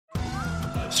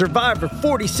Survivor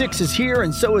 46 is here,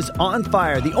 and so is On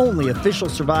Fire, the only official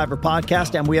Survivor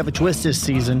podcast, and we have a twist this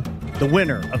season. The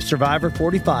winner of Survivor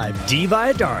 45, Dee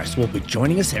Valladares, will be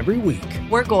joining us every week.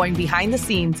 We're going behind the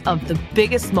scenes of the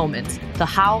biggest moments, the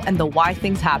how and the why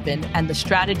things happen, and the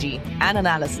strategy and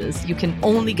analysis you can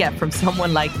only get from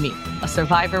someone like me, a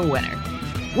Survivor winner.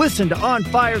 Listen to On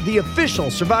Fire, the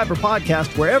official Survivor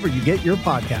podcast, wherever you get your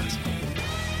podcast.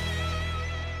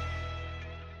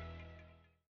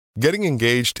 Getting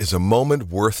engaged is a moment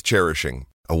worth cherishing.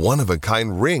 A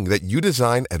one-of-a-kind ring that you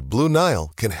design at Blue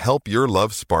Nile can help your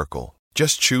love sparkle.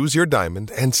 Just choose your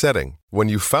diamond and setting. When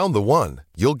you've found the one,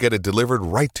 you'll get it delivered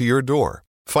right to your door.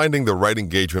 Finding the right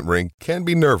engagement ring can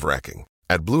be nerve-wracking.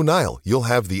 At Blue Nile, you'll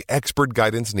have the expert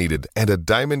guidance needed and a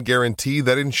diamond guarantee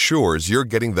that ensures you're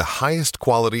getting the highest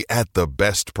quality at the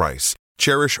best price.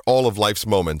 Cherish all of life's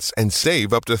moments and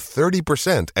save up to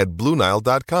 30% at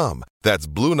BlueNile.com. That's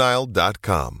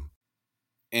BlueNile.com.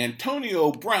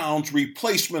 Antonio Brown's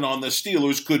replacement on the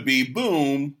Steelers could be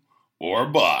boom or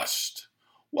bust.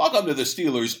 Welcome to the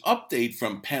Steelers Update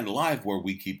from PennLive, where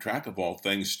we keep track of all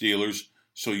things Steelers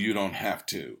so you don't have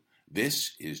to.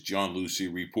 This is John Lucy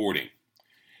reporting.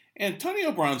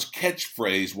 Antonio Brown's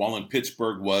catchphrase while in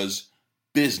Pittsburgh was,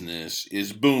 "Business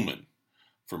is booming."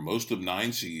 For most of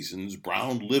 9 seasons,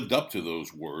 Brown lived up to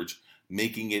those words,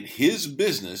 making it his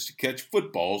business to catch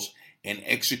footballs and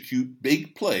execute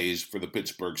big plays for the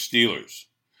Pittsburgh Steelers.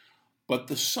 But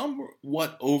the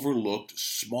somewhat overlooked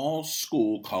small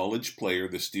school college player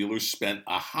the Steelers spent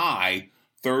a high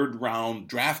third-round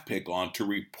draft pick on to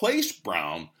replace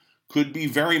Brown could be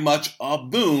very much a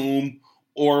boom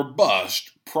or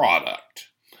bust product.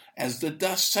 As the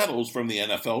dust settles from the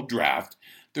NFL draft,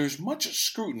 there's much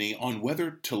scrutiny on whether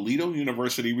Toledo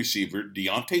University receiver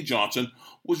Diontae Johnson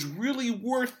was really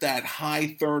worth that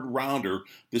high third-rounder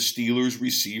the Steelers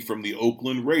received from the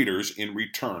Oakland Raiders in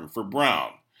return for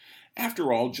Brown.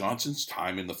 After all, Johnson's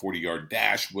time in the 40-yard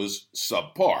dash was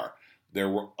subpar. There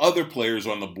were other players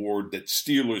on the board that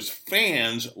Steelers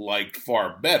fans liked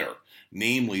far better,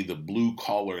 namely the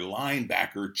blue-collar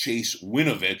linebacker Chase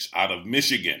Winovich out of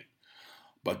Michigan.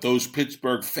 But those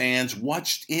Pittsburgh fans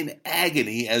watched in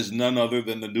agony as none other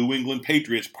than the New England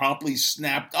Patriots promptly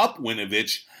snapped up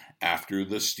Winovich after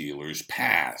the Steelers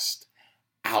passed.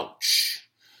 Ouch.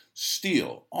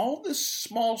 Still, all this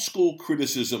small school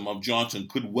criticism of Johnson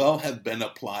could well have been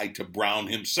applied to Brown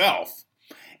himself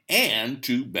and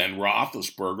to Ben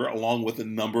Roethlisberger, along with a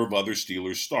number of other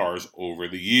Steelers stars over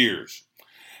the years.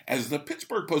 As the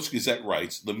Pittsburgh Post-Gazette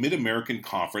writes, the Mid-American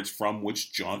Conference from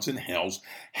which Johnson hails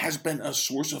has been a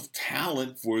source of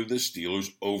talent for the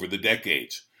Steelers over the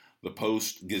decades. The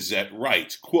Post-Gazette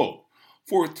writes, quote,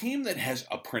 "For a team that has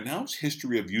a pronounced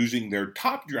history of using their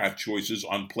top draft choices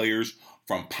on players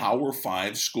from Power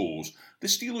 5 schools, the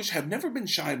Steelers have never been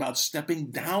shy about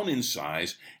stepping down in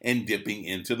size and dipping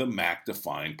into the MAC to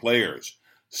find players.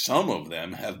 Some of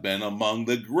them have been among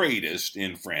the greatest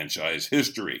in franchise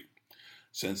history.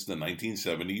 Since the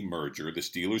 1970 merger, the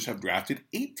Steelers have drafted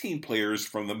 18 players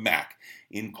from the MAC,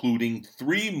 including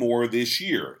 3 more this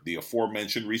year, the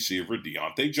aforementioned receiver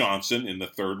Diontae Johnson in the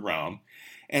 3rd round,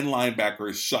 and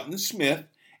linebackers Sutton Smith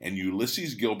and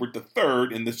Ulysses Gilbert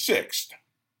III in the 6th.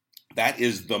 That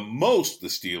is the most the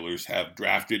Steelers have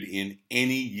drafted in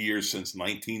any year since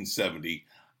 1970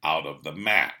 out of the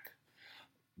MAC.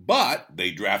 But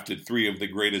they drafted 3 of the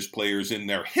greatest players in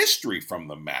their history from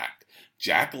the MAC.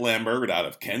 Jack Lambert out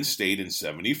of Kent State in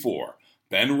 1974,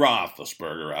 Ben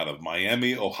Roethlisberger out of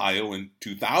Miami, Ohio in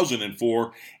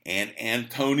 2004, and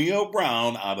Antonio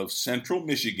Brown out of Central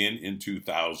Michigan in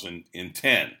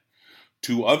 2010.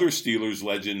 2 other Steelers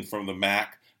legends from the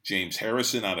MAC, James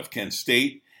Harrison out of Kent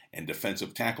State and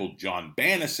defensive tackle John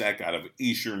Banasek out of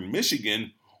Eastern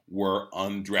Michigan, were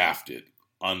undrafted,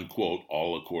 unquote,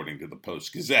 all according to the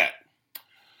Post-Gazette.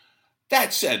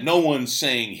 That said, no one's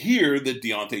saying here that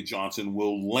Diontae Johnson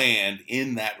will land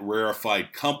in that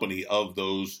rarefied company of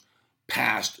those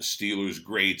past Steelers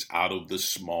greats out of the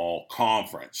small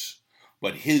conference.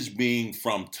 But his being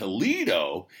from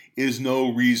Toledo is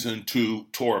no reason to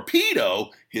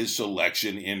torpedo his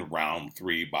selection in round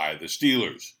 3 by the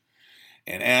Steelers.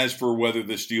 And as for whether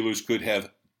the Steelers could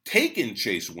have taken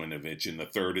Chase Winovich in the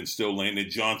 3rd and still landed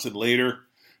Johnson later,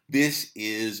 this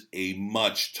is a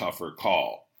much tougher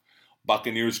call.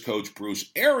 Buccaneers coach Bruce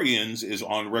Arians is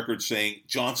on record saying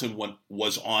Johnson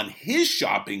was on his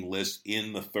shopping list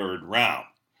in the 3rd round.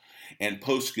 And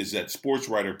Post-Gazette sports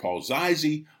writer Paul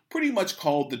Zeise pretty much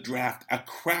called the draft a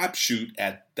crapshoot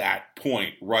at that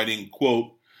point, writing,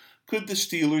 quote, "Could the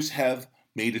Steelers have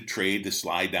made a trade to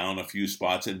slide down a few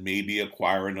spots and maybe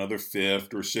acquire another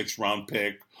 5th or 6th round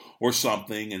pick or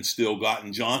something and still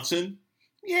gotten Johnson?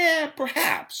 Yeah,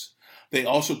 perhaps. They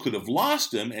also could have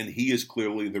lost him, and he is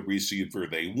clearly the receiver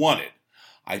they wanted.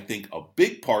 I think a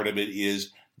big part of it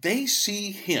is they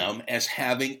see him as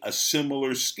having a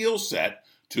similar skill set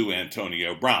to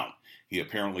Antonio Brown. He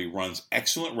apparently runs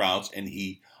excellent routes, and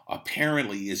he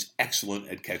apparently is excellent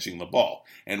at catching the ball.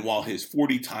 And while his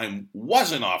 40 time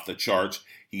wasn't off the charts,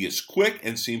 he is quick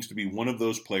and seems to be one of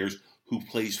those players who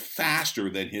plays faster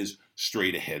than his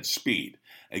straight ahead speed.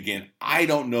 Again, I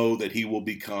don't know that he will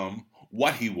become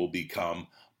what he will become,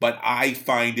 but I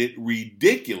find it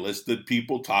ridiculous that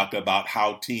people talk about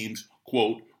how teams,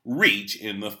 quote, reach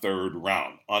in the 3rd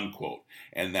round, unquote.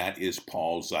 And that is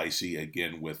Paul Zeise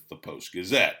again with the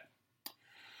Post-Gazette.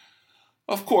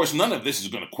 Of course, none of this is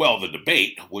going to quell the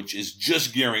debate, which is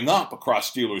just gearing up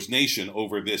across Steelers Nation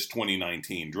over this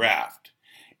 2019 draft.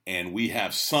 And we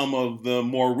have some of the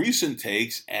more recent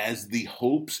takes as the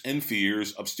hopes and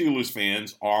fears of Steelers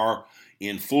fans are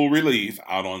in full relief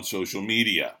out on social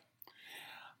media.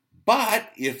 But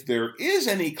if there is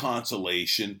any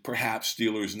consolation, perhaps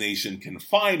Steelers Nation can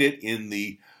find it in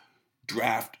the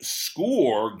draft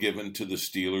score given to the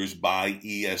Steelers by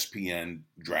ESPN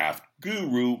draft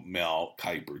guru Mel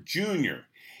Kiper Jr.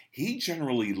 He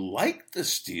generally liked the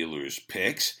Steelers'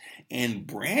 picks and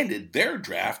branded their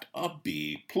draft a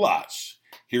B+.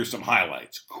 Here's some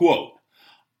highlights. Quote,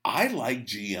 I like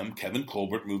GM Kevin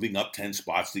Colbert moving up 10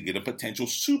 spots to get a potential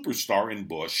superstar in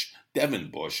Devin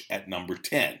Bush, at number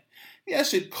 10.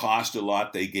 Yes, it cost a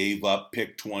lot. They gave up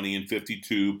pick 20 and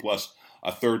 52 plus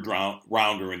a 3rd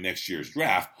rounder in next year's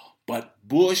draft, but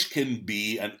Bush can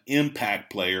be an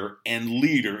impact player and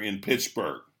leader in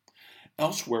Pittsburgh.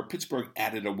 Elsewhere, Pittsburgh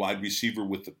added a wide receiver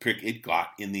with the pick it got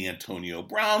in the Antonio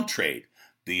Brown trade,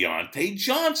 Diontae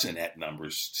Johnson at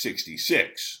number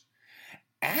 66.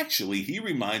 Actually, he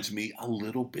reminds me a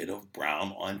little bit of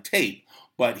Brown on tape,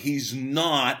 but he's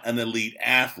not an elite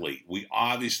athlete. We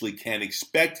obviously can't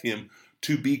expect him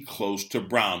to be close to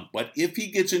Brown, but if he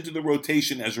gets into the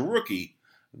rotation as a rookie,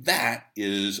 that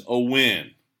is a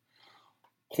win.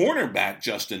 Cornerback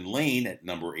Justin Lane at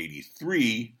number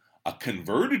 83, a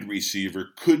converted receiver,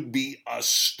 could be a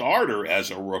starter as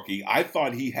a rookie. I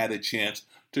thought he had a chance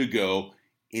to go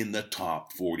in the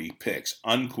top 40 picks,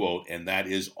 unquote, and that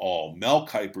is all. Mel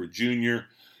Kiper Jr.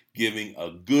 giving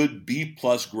a good B+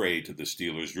 grade to the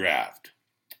Steelers draft.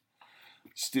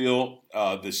 Still,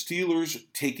 the Steelers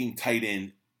taking tight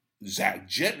end Zach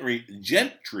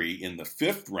Gentry in the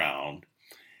 5th round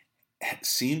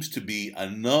seems to be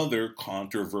another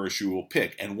controversial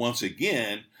pick. And once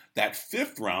again, that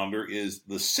 5th rounder is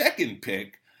the 2nd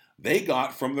pick they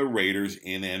got from the Raiders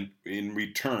in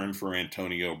return for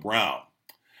Antonio Brown.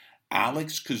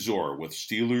 Alex Kozora with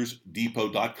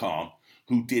SteelersDepot.com,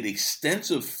 who did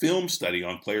extensive film study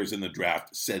on players in the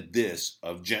draft, said this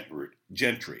of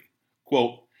Gentry.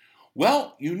 Quote,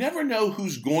 well, you never know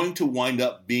who's going to wind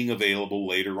up being available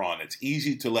later on. It's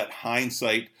easy to let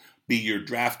hindsight be your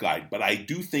draft guide, but I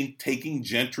do think taking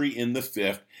Gentry in the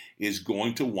 5th is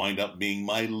going to wind up being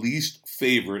my least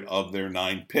favorite of their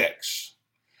 9 picks.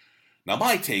 Now,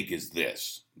 my take is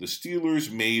this. The Steelers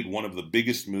made one of the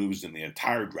biggest moves in the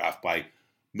entire draft by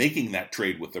making that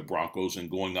trade with the Broncos and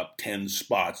going up 10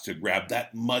 spots to grab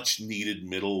that much-needed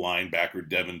middle linebacker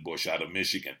Devin Bush out of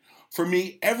Michigan. For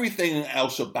me, everything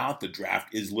else about the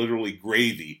draft is literally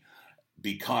gravy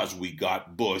because we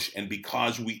got Bush and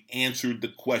because we answered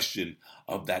the question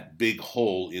of that big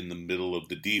hole in the middle of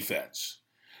the defense.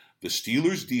 The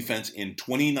Steelers' defense in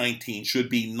 2019 should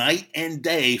be night and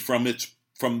day from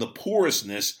the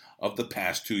porousness of the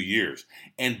past 2 years.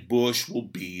 And Bush will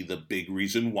be the big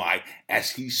reason why as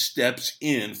he steps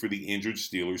in for the injured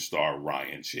Steelers star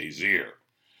Ryan Shazier.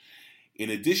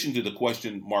 In addition to the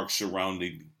question marks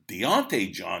surrounding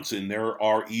Diontae Johnson, there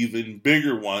are even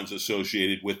bigger ones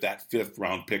associated with that 5th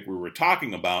round pick we were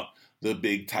talking about, the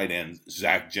big tight end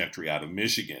Zach Gentry out of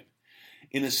Michigan.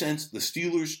 In a sense, the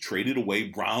Steelers traded away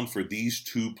Brown for these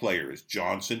 2 players,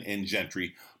 Johnson and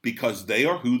Gentry, because they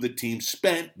are who the team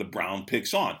spent the Brown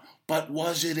picks on. But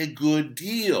was it a good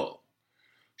deal?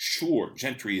 Sure,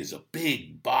 Gentry is a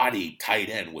big body tight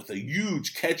end with a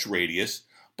huge catch radius,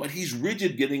 but he's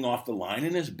rigid getting off the line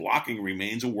and his blocking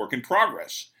remains a work in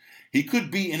progress. He could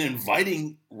be an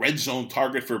inviting red zone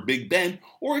target for Big Ben,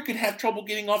 or he could have trouble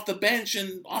getting off the bench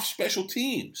and off special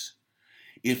teams.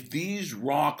 If these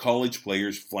raw college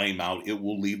players flame out, it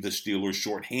will leave the Steelers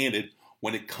shorthanded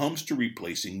when it comes to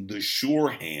replacing the sure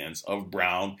hands of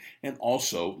Brown and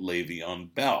also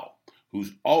Le'Veon Bell,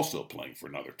 who's also playing for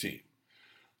another team.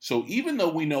 So even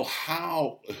though we know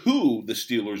who the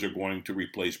Steelers are going to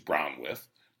replace Brown with,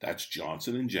 that's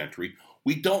Johnson and Gentry,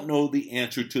 we don't know the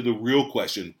answer to the real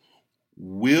question.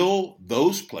 Will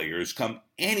those players come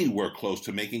anywhere close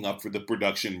to making up for the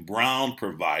production Brown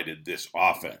provided this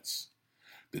offense?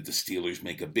 Did the Steelers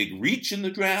make a big reach in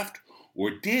the draft, or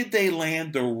did they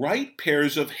land the right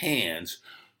pairs of hands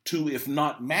to, if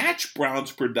not match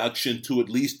Brown's production, to at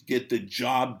least get the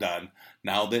job done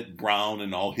now that Brown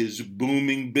and all his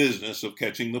booming business of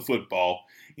catching the football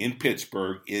in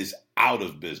Pittsburgh is out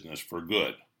of business for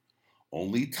good?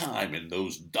 Only time in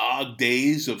those dog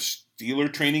days of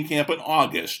Steeler training camp in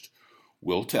August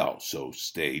will tell, so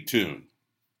stay tuned.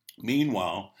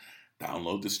 Meanwhile,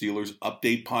 download the Steelers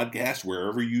Update podcast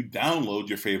wherever you download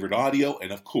your favorite audio,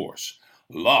 and of course,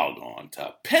 log on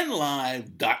to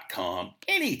PennLive.com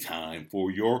anytime for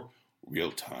your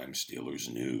real-time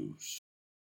Steelers news.